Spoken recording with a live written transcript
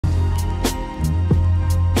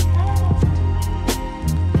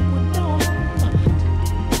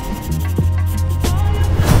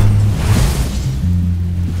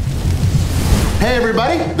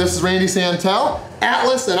This is Randy Santel,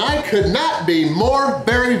 Atlas, and I could not be more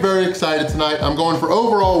very excited tonight. I'm going for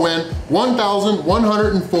overall win,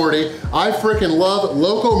 1,140. I freaking love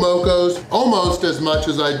Loco Mocos almost as much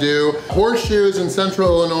as I do Horseshoes in Central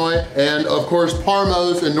Illinois, and of course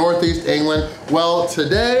Parmos in Northeast England. Well,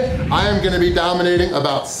 today I am gonna be dominating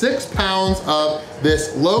about 6 pounds of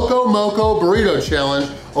this Loco Moco Burrito Challenge,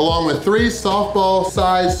 along with 3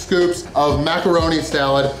 softball-sized scoops of macaroni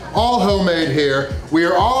salad, all homemade here. We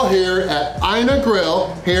are all here at Aina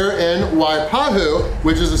Grill here in Waipahu,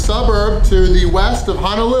 which is a suburb to the west of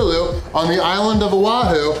Honolulu on the island of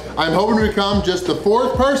Oahu. I'm hoping to become just the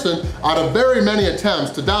 4th person out of very many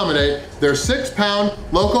attempts to dominate their 6-pound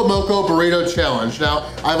Loco Moco Burrito Challenge. Now,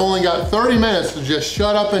 I've only got 30 minutes to just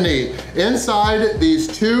shut up and eat. Inside these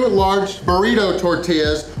 2 large burrito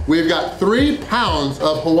tortillas, we've got 3 pounds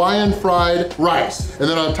of Hawaiian fried rice. And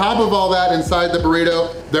then on top of all that, inside the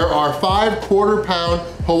burrito, there are 5 quarter-pound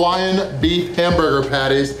Hawaiian beef hamburger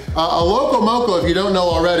patties. A Loco Moco, if you don't know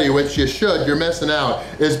already, which you should, you're missing out,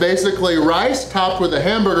 is basically rice topped with a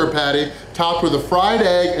hamburger patty, topped with a fried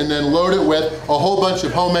egg, and then loaded with a whole bunch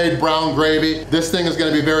of homemade brown gravy. This thing is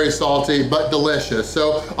gonna be very salty, but delicious.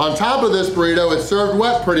 So on top of this burrito, it's served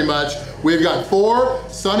wet pretty much. We've got 4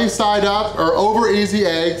 sunny side up or over easy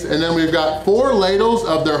eggs, and then we've got 4 ladles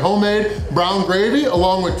of their homemade brown gravy,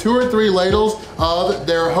 along with 2 or 3 ladles of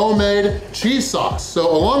their homemade cheese sauce.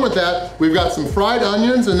 So along with that, we've got some fried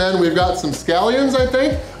onions, and then we've got some scallions, I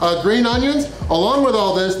think, green onions. Along with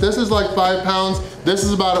all this is like 5 pounds. This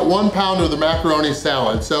is about 1 pound of the macaroni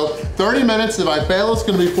salad. So 30 minutes, if I fail, it's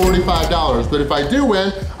gonna be $45. But if I do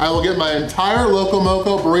win, I will get my entire Loco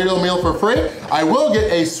Moco burrito meal for free. I will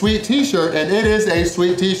get a sweet t-shirt, and it is a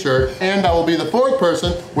sweet t-shirt. And I will be the 4th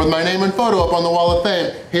person with my name and photo up on the Wall of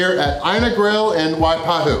Fame here at Aina Grill in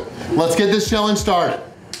Waipahu. Let's get this challenge started.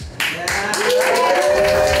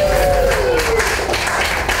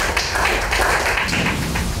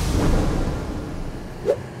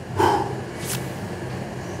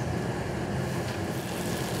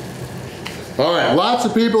 All right, lots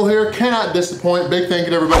of people here, cannot disappoint. Big thank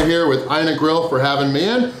you to everybody here with Aina Grill for having me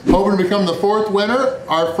in. Hoping to become the 4th winner,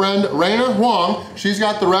 our friend Raina Huang. She's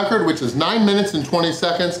got the record, which is 9 minutes and 20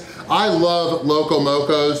 seconds. I love Loco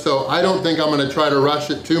Mocos, so I don't think I'm gonna try to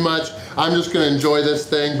rush it too much. I'm just gonna enjoy this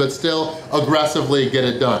thing, but still aggressively get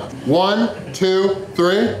it done. 1, 2,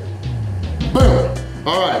 3, boom.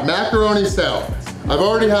 All right, macaroni salad. I've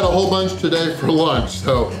already had a whole bunch today for lunch,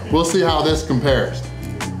 so we'll see how this compares.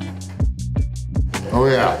 Oh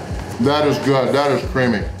yeah, that is good, that is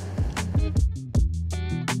creamy.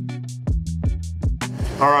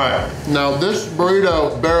 All right, now this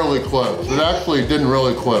burrito barely closed. It actually didn't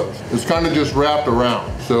really close. It's kind of just wrapped around.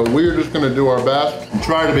 So we're just gonna do our best and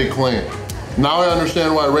try to be clean. Now I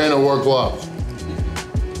understand why Raina wore gloves.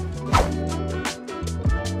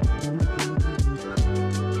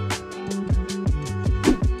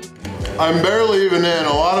 I'm barely even in.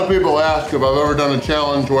 A lot of people ask if I've ever done a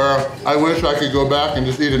challenge where I wish I could go back and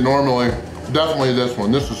just eat it normally. Definitely this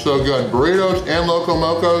one. This is so good. Burritos and Loco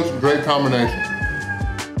Mocos, great combination.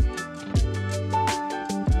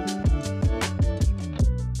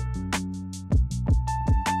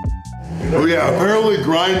 Oh yeah, apparently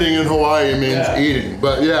grinding in Hawaii means eating.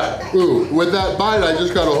 But yeah, ooh, with that bite, I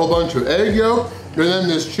just got a whole bunch of egg yolk. And then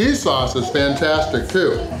this cheese sauce is fantastic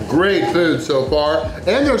too. Great food so far.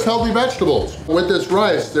 And there's healthy vegetables. With this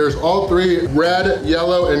rice, there's all 3 red,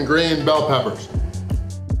 yellow, and green bell peppers.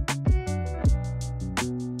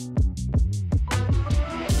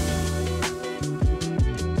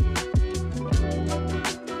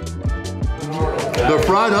 The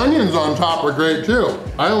fried onions on top are great too.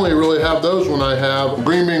 I only really have those when I have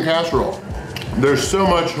green bean casserole. There's so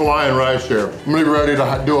much Hawaiian rice here. I'm gonna be ready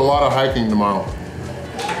to do a lot of hiking tomorrow.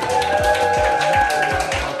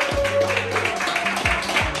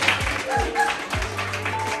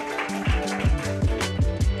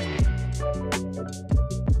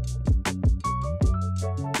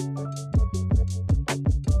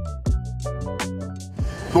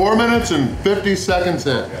 4 minutes and 50 seconds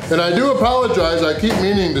in. And I do apologize, I keep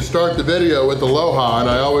meaning to start the video with aloha and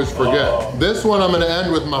I always forget. This one I'm gonna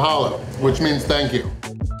end with mahalo, which means thank you.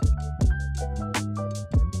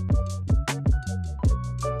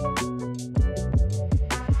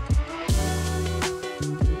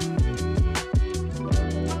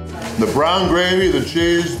 The brown gravy, the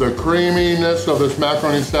cheese, the creaminess of this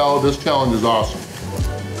macaroni salad, this challenge is awesome.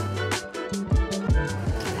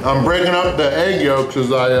 I'm breaking up the egg yolks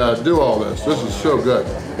as I do all this. This is so good.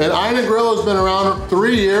 And Aina Grill has been around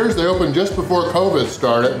 3 years. They opened just before COVID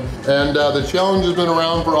started. And the challenge has been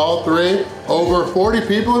around for all 3. Over 40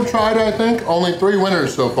 people have tried, I think. Only 3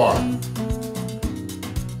 winners so far.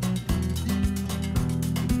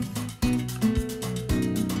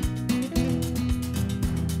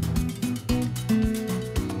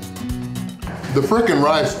 The frickin'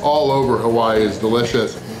 rice all over Hawaii is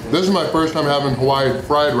delicious. This is my first time having Hawaiian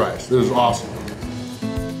fried rice. This is awesome.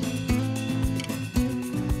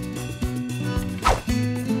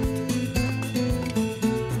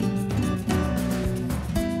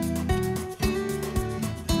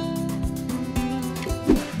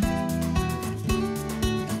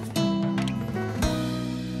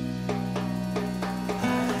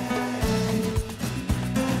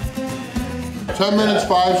 Ten minutes,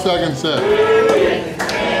 5 seconds in.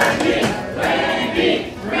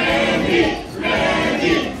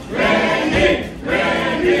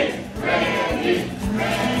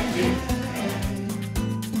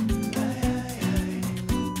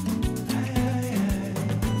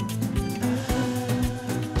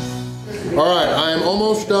 All right, I am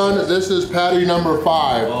almost done. This is patty number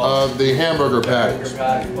 5 of the hamburger patties.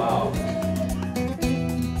 Wow.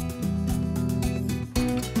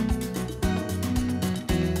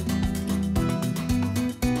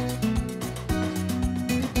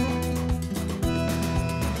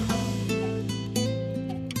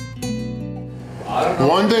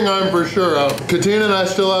 One thing I'm for sure of, Katina and I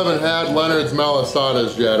still haven't had Leonard's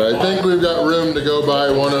Malasadas yet. I think we've got room to go by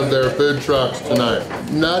one of their food trucks tonight.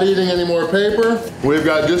 Not eating any more paper. We've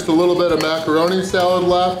got just a little bit of macaroni salad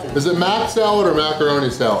left. Is it mac salad or macaroni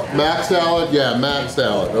salad? Mac salad? Yeah, mac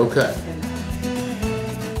salad. Okay.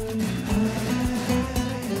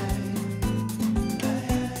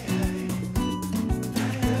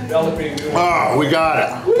 Ah, we got it.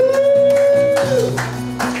 Woo!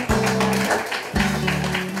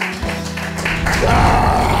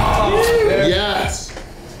 Yes!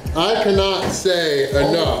 I cannot say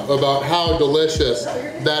enough about how delicious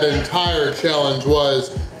that entire challenge was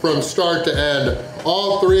from start to end.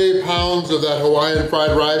 All 3 pounds of that Hawaiian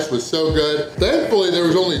fried rice was so good. Thankfully, there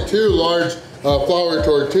was only 2 large flour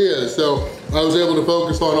tortillas, so I was able to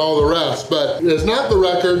focus on all the rest, but it's not the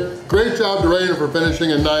record. Great job to Raina for finishing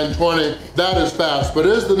in 9:20. That is fast, but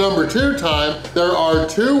it is the number 2 time. There are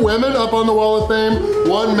 2 women up on the Wall of Fame,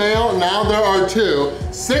 1 male, now there are 2.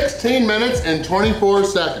 16 minutes and 24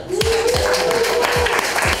 seconds.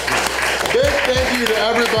 Big thank you to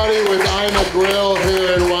everybody with Aina Grill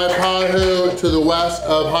here in Waipahu to the west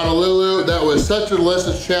of Honolulu. That was such a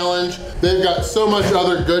delicious challenge. They've got so much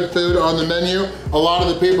other good food on the menu. A lot of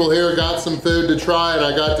the people here got some food to try and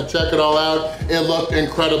I got to check it all out. It looked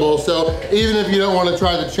incredible. So even if you don't want to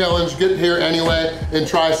try the challenge, get here anyway and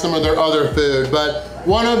try some of their other food. But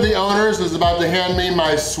one of the owners is about to hand me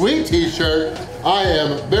my sweet t-shirt. I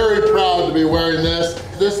am very proud to be wearing this.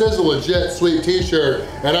 This is a legit sweet t-shirt,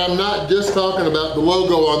 and I'm not just talking about the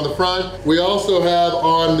logo on the front. We also have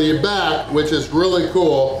on the back, which is really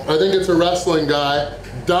cool, I think it's a wrestling guy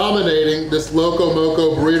dominating this Loco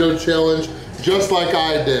Moco Burrito challenge just like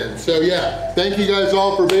I did. So yeah, thank you guys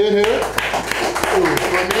all for being here. For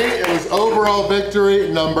me, it was overall victory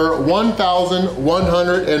number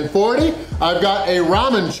 1,140. I've got a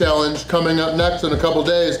ramen challenge coming up next in a couple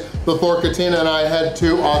days before Katina and I head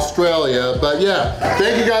to Australia. But yeah,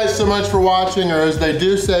 thank you guys so much for watching, or as they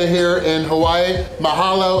do say here in Hawaii,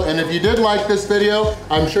 mahalo. And if you did like this video,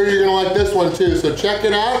 I'm sure you're gonna like this one too. So check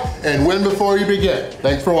it out and win before you begin.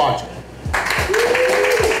 Thanks for watching.